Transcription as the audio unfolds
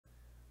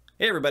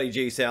Hey everybody,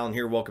 Jay Allen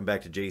here. Welcome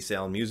back to Jay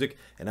Allen Music.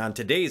 And on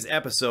today's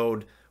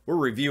episode, we're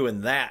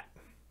reviewing that.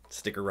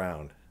 Stick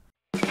around.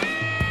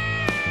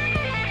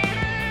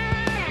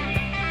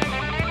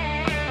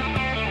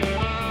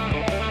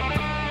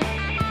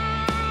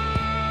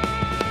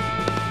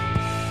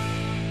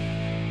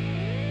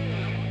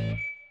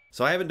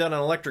 So I haven't done an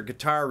electric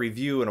guitar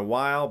review in a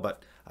while,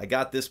 but I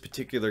got this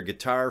particular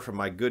guitar from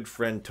my good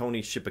friend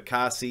Tony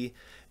Schecter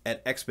at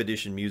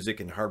Expedition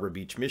Music in Harbor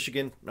Beach,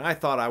 Michigan, and I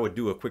thought I would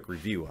do a quick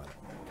review on it.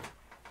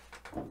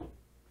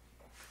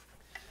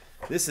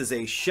 This is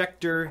a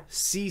Schecter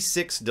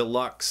C6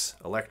 Deluxe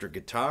electric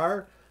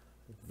guitar.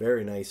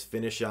 Very nice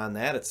finish on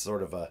that. It's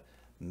sort of a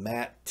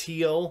matte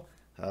teal.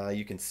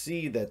 You can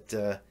see that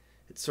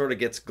it sort of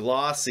gets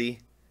glossy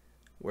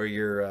where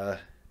your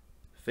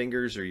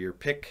fingers or your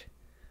pick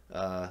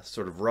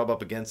sort of rub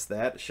up against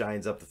that. It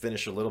shines up the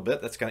finish a little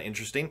bit. That's kind of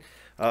interesting.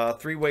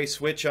 Three-way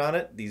switch on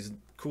it. These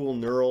cool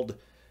knurled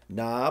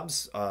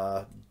knobs.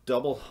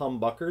 Double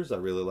humbuckers. I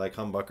really like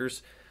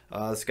humbuckers.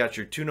 It's got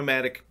your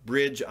Tune-O-Matic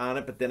bridge on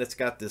it, but then it's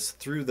got this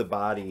through the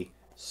body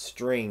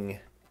string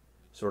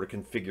sort of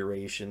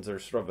configurations, or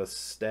sort of a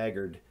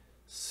staggered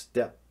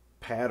step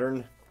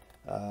pattern.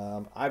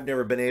 I've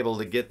never been able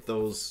to get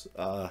those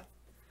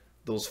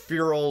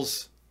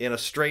ferrules in a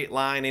straight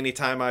line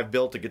anytime I've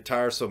built a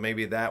guitar, so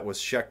maybe that was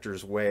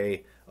Schecter's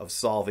way of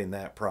solving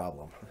that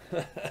problem.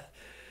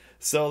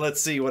 So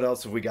let's see, what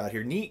else have we got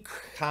here. Neat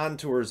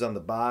contours on the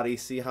body.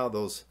 See how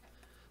those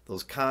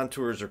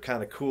contours are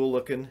kind of cool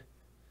looking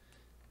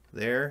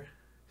there.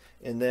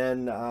 And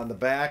then on the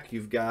back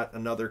you've got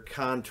another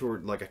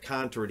contoured, like a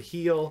contoured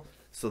heel,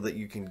 so that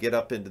you can get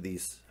up into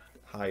these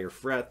higher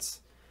frets.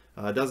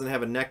 It doesn't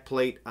have a neck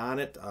plate on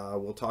it.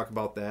 We'll talk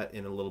about that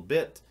in a little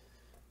bit.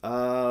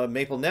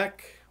 Maple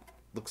neck.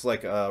 Looks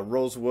like a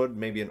rosewood,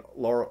 maybe an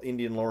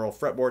Indian laurel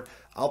fretboard.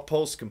 I'll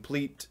post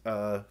complete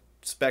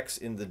specs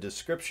in the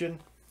description.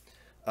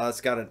 It's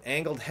got an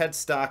angled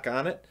headstock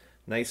on it,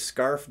 nice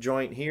scarf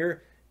joint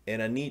here,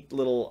 and a neat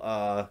little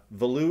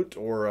volute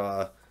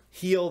or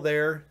heel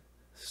there,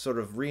 sort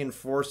of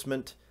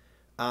reinforcement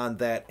on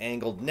that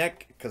angled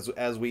neck, because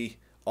as we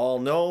all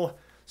know,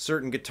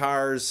 certain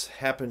guitars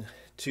happen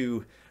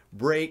to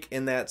break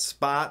in that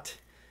spot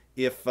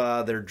if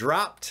they're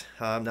dropped.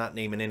 I'm not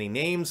naming any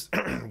names,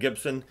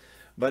 Gibson,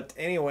 but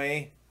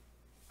anyway,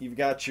 you've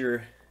got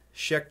your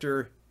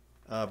Schecter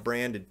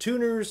branded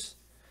tuners,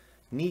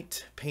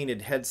 neat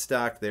painted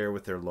headstock there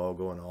with their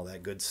logo and all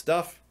that good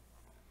stuff.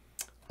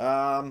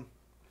 What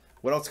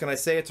else can I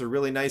say? It's a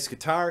really nice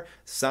guitar,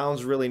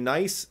 sounds really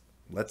nice.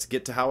 Let's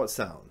get to how it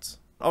sounds.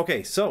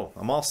 Okay, so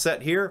I'm all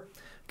set here,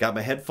 got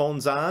my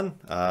headphones on.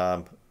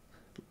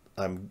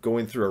 I'm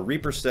going through a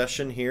Reaper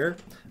session here.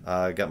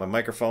 Got my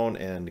microphone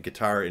and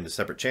guitar into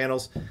separate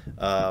channels.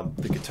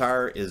 The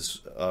guitar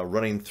is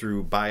running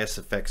through Bias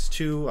Effects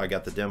 2. I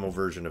got the demo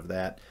version of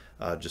that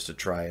just to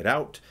try it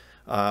out.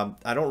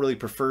 I don't really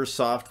prefer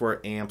software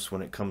amps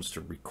when it comes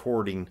to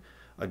recording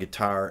a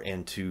guitar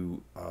and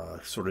to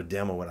sort of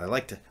demo it. I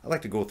like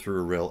to go through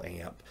a real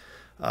amp.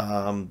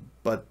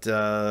 But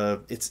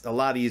it's a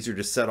lot easier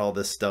to set all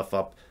this stuff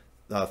up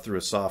through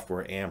a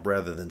software amp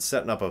rather than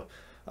setting up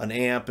an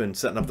amp and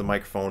setting up the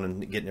microphone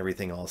and getting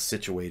everything all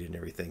situated and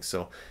everything.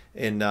 So,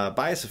 and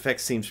Bias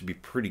Effects seems to be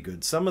pretty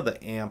good. Some of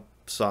the amp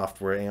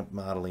software, amp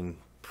modeling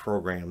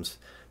programs,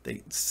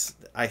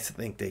 I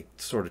think they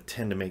sort of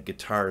tend to make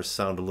guitars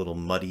sound a little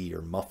muddy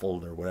or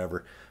muffled or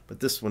whatever.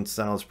 But this one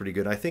sounds pretty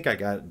good. I think I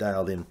got it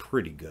dialed in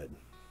pretty good.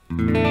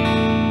 So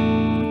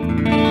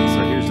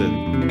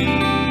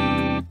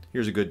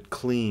here's a good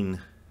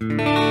clean.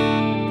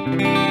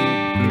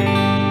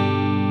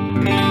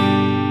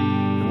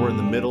 We're in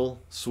the middle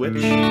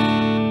switch.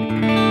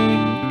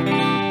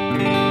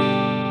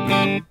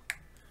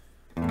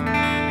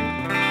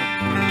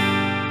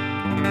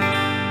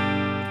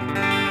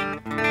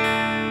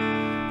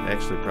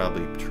 Actually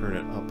probably turn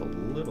it up a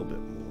little bit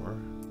more.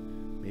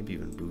 Maybe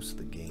even boost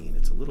the gain.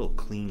 It's a little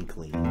clean. There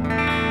we go.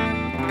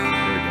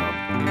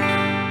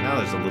 Now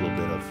there's a little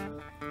bit of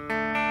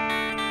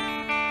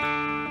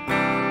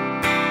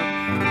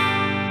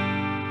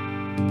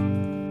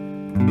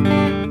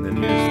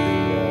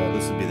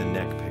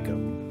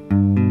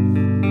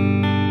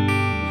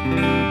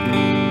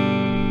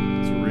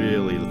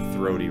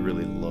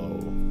really low.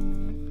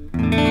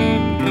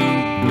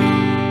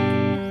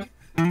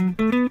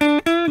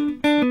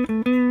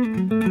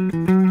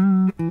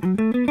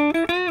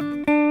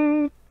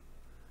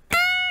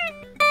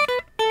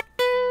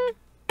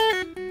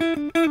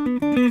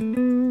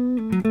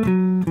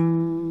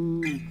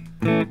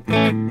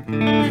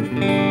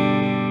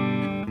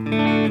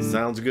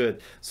 Sounds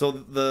good. So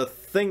the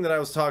thing that I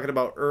was talking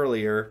about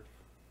earlier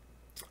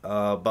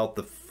about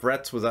the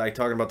frets, was I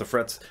talking about the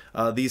frets?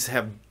 These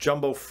have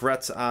jumbo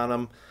frets on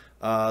them.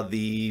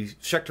 The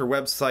Schecter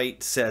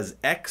website says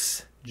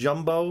X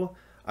jumbo.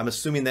 I'm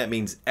assuming that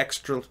means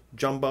extra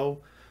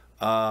jumbo,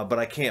 but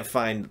I can't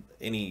find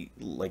any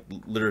like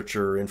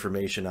literature or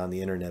information on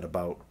the internet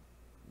about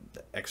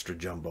extra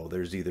jumbo.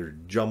 There's either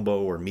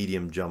jumbo or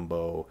medium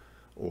jumbo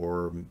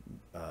or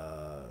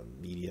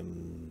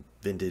medium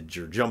vintage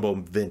or jumbo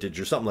vintage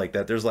or something like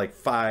that. There's like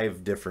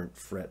 5 different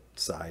fret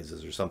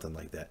sizes or something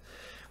like that.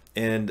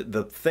 And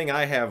the thing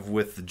I have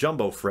with the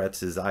jumbo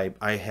frets is I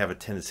have a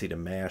tendency to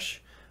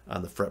mash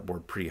on the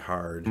fretboard pretty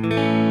hard.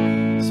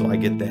 So I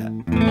get that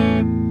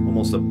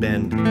almost a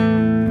bend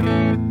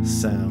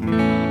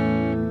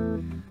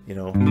sound, you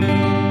know.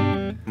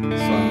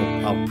 So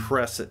I'll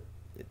press it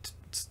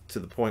to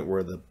the point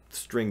where the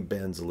string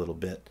bends a little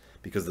bit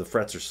because the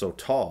frets are so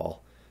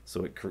tall.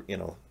 So it, you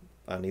know,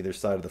 on either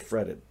side of the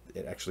fret, it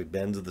actually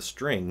bends the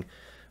string.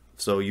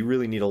 So you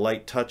really need a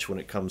light touch when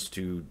it comes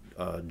to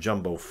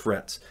jumbo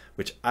frets,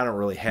 which I don't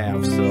really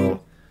have.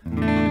 So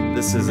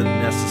this isn't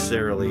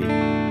necessarily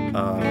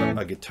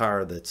a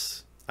guitar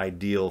that's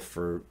ideal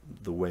for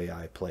the way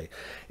I play.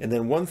 And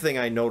then one thing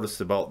I noticed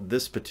about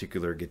this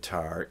particular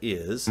guitar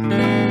is the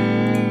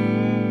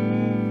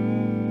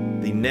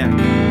neck.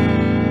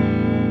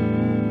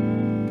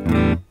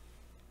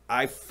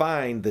 I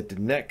find that the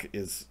neck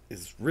is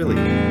really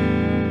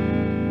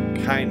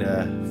kind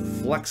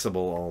of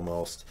flexible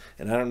almost,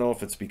 and I don't know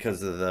if it's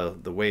because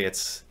of the way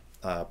it's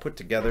put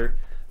together,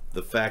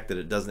 the fact that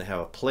it doesn't have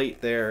a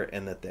plate there,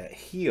 and that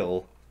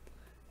heel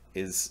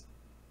is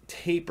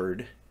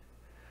tapered,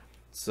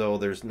 so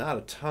there's not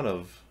a ton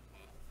of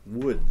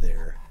wood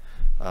there.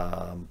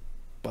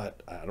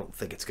 But I don't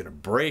think it's gonna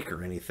break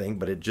or anything,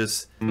 but it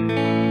just, you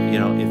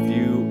know,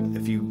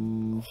 if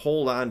you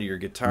hold on to your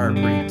guitar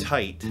pretty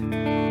tight,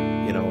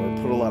 you know, or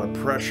put a lot of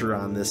pressure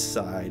on this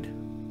side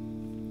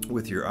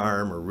with your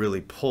arm, or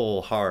really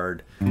pull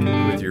hard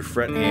with your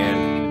fret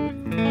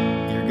hand,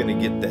 you're gonna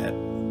get that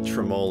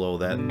tremolo,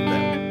 that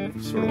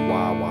sort of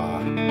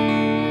wah-wah,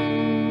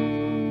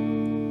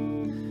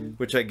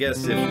 which I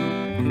guess, if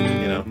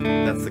you know,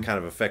 that's the kind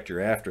of effect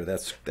you're after,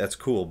 that's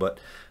cool. But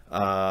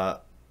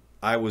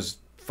I was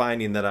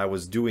finding that I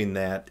was doing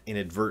that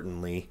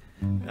inadvertently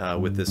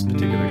with this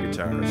particular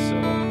guitar,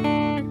 so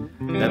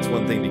that's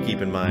one thing to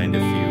keep in mind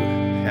if you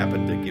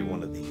happen to get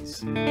one of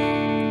these.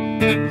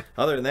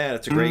 Other than that,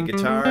 it's a great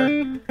guitar.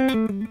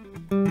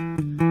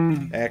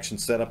 Action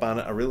setup on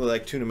it. I really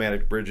like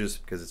Tune-O-Matic bridges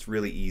because it's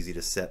really easy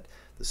to set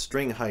the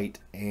string height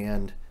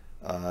and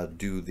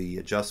do the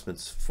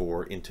adjustments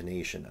for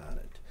intonation on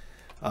it.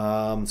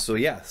 So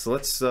yeah, so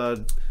let's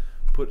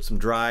put some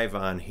drive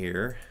on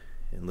here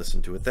and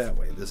listen to it that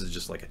way. This is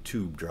just like a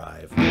tube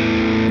drive.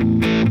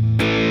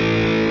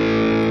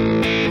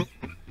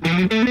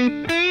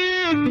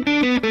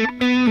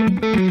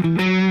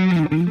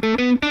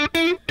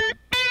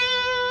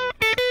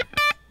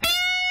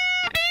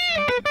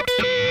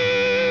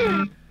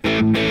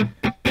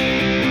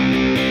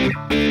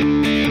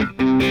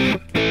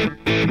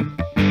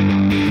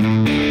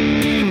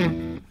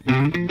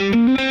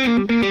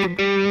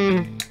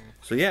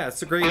 So yeah,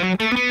 it's a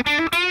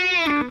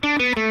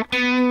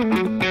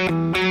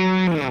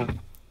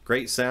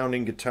great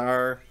sounding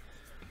guitar.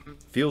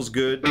 Feels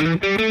good.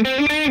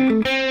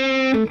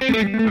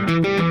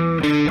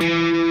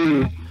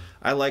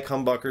 I like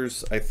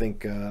humbuckers. I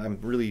think I'm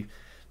really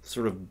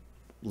sort of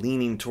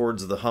leaning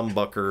towards the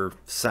humbucker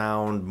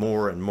sound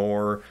more and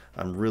more.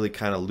 I'm really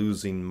kind of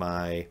losing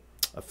my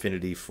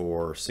affinity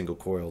for single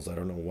coils. I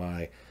don't know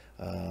why.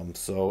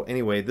 So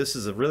anyway, this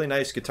is a really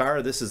nice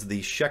guitar. This is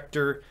the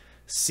Schecter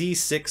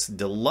C6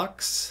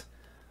 Deluxe.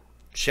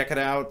 Check it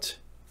out.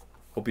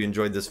 Hope you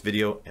enjoyed this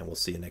video, and we'll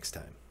see you next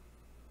time.